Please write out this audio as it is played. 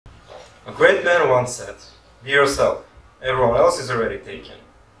A great man once said, "Be yourself, everyone else is already taken."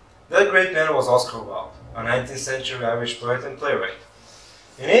 That great man was Oscar Wilde, a 19th century Irish poet and playwright.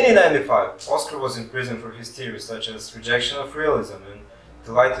 In 1895, Oscar was in prison for his theories such as rejection of realism and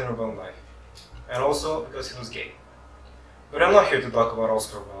delight in urban life, and also because he was gay. But I'm not here to talk about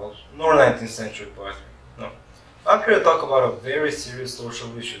Oscar Wilde, nor 19th century poetry, no. I'm here to talk about a very serious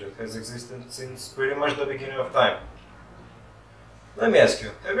social issue that has existed since pretty much the beginning of time. Let me ask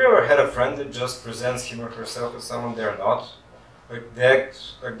you, have you ever had a friend that just presents him or herself as someone they're not? Like they act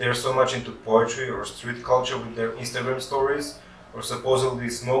like they're so much into poetry or street culture with their Instagram stories, or supposedly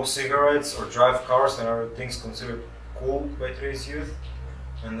smoke cigarettes or drive cars and are things considered cool by today's youth?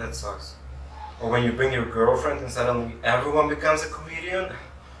 And that sucks. Or when you bring your girlfriend and suddenly everyone becomes a comedian?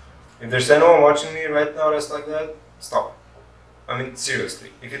 If there's anyone watching me right now that's like that, stop. I mean,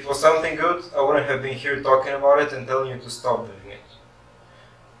 seriously, if it was something good, I wouldn't have been here talking about it and telling you to stop doing it.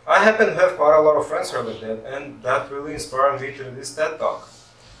 I happen to have quite a lot of friends who are like that, and that really inspired me to do this TED Talk.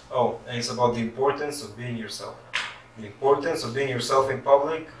 Oh, and it's about the importance of being yourself. The importance of being yourself in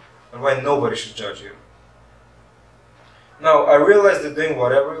public, and why nobody should judge you. Now, I realize that doing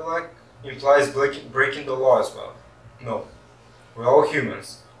whatever you like implies breaking the law as well. No, we're all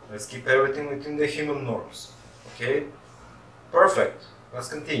humans. Let's keep everything within the human norms. Okay? Perfect. Let's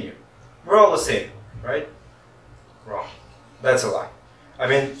continue. We're all the same, right? Wrong. That's a lie. I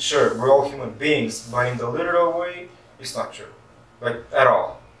mean, sure, we're all human beings, but in the literal way, it's not true. Like, at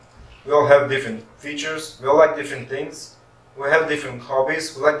all. We all have different features, we all like different things, we have different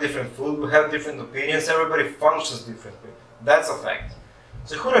hobbies, we like different food, we have different opinions, everybody functions differently. That's a fact.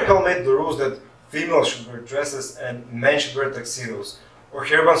 So who the hell made the rules that females should wear dresses and men should wear tuxedos? Or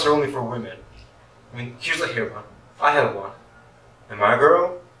hairbands are only for women? I mean, here's a hairband. I have one. Am I a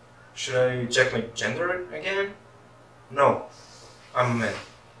girl? Should I check my gender again? No. I'm a man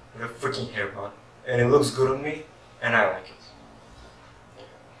with a freaking hairband, and it looks good on me, and I like it.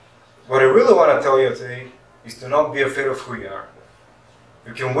 What I really want to tell you today is to not be afraid of who you are.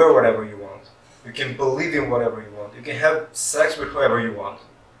 You can wear whatever you want. You can believe in whatever you want. You can have sex with whoever you want.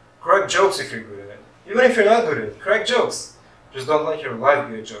 Crack jokes if you're good at it. Even if you're not good at it, crack jokes. Just don't let your life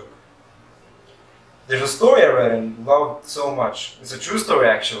be a joke. There's a story I read and loved so much. It's a true story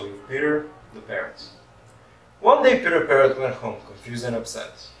actually, of Peter the Parrot. One day Peter Parrot went home, confused and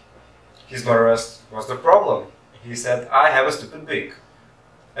upset. His mother asked, "What's the problem?" He said, "I have a stupid beak.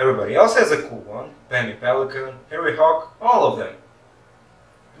 Everybody else has a cool one. Penny Pelican, Harry Hawk, all of them."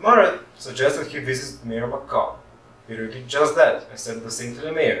 The mother suggested he visit Mayor Macaw. Peter did just that and said the same to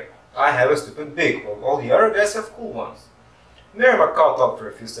the mayor. "I have a stupid beak, while all the other guys have cool ones." Mayor Macaw thought for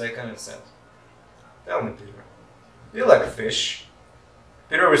a few seconds and said, "Tell me, Peter, do you like fish?"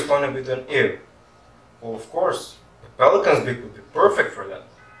 Peter responded with an ew. "Well, of course, a pelican's beak would be perfect for that."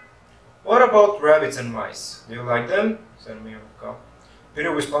 "What about rabbits and mice? Do you like them?" said Mayor Macaw.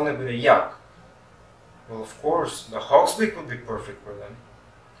 Peter responded with a yuck. "Well, of course, the hawk's beak would be perfect for them."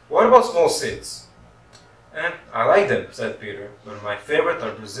 "What about small seeds?" I like them," said Peter, "but my favorite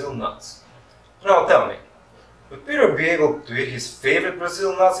are Brazil nuts." Now tell me, would Peter be able to eat his favorite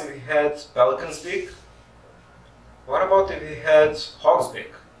Brazil nuts if he had pelican's beak? What about if he had hawk's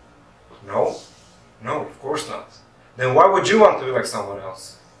beak? No. No, of course not. Then why would you want to be like someone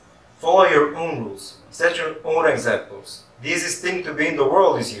else? Follow your own rules. Set your own examples. The easiest thing to be in the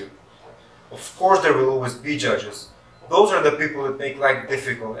world is you. Of course there will always be judges. Those are the people that make life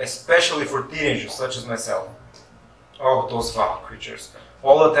difficult, especially for teenagers such as myself. Oh, those vile creatures.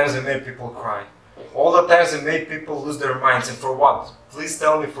 All the times they made people cry. All the times they made people lose their minds. And for what? Please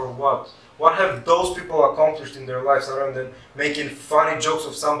tell me for what? What have those people accomplished in their lives other than making funny jokes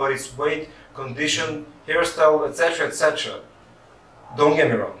of somebody's weight, condition, hairstyle, etc., etc.? Don't get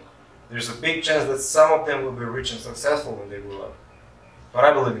me wrong. There's a big chance that some of them will be rich and successful when they grow up. But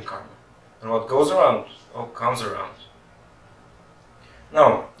I believe in karma. And what goes around, comes around.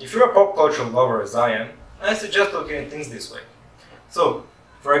 Now, if you're a pop culture lover as I am, I suggest looking at things this way. So,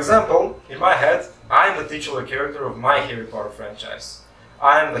 for example, in my head, I am the titular character of my Harry Potter franchise.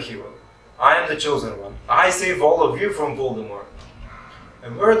 I am the hero. I am the chosen one. I save all of you from Voldemort.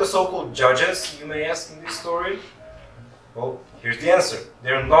 And where are the so-called judges, you may ask in this story? Well, here's the answer.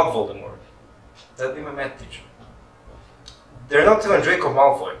 They're not Voldemort. That'd be my math teacher. They're not even Draco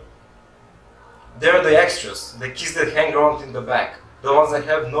Malfoy. They're the extras, the kids that hang around in the back, the ones that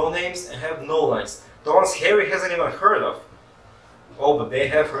have no names and have no lines, the ones Harry hasn't even heard of. Oh, but they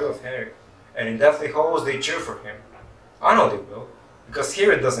have heard of Harry, and in Deathly Hallows they cheer for him. I know they will, because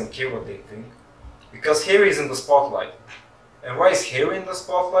Harry doesn't care what they think, because Harry is in the spotlight. And why is Harry in the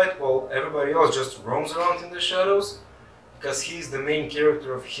spotlight while everybody else just roams around in the shadows? because he is the main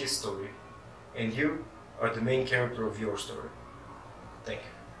character of his story, and you are the main character of your story. Thank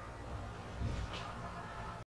you.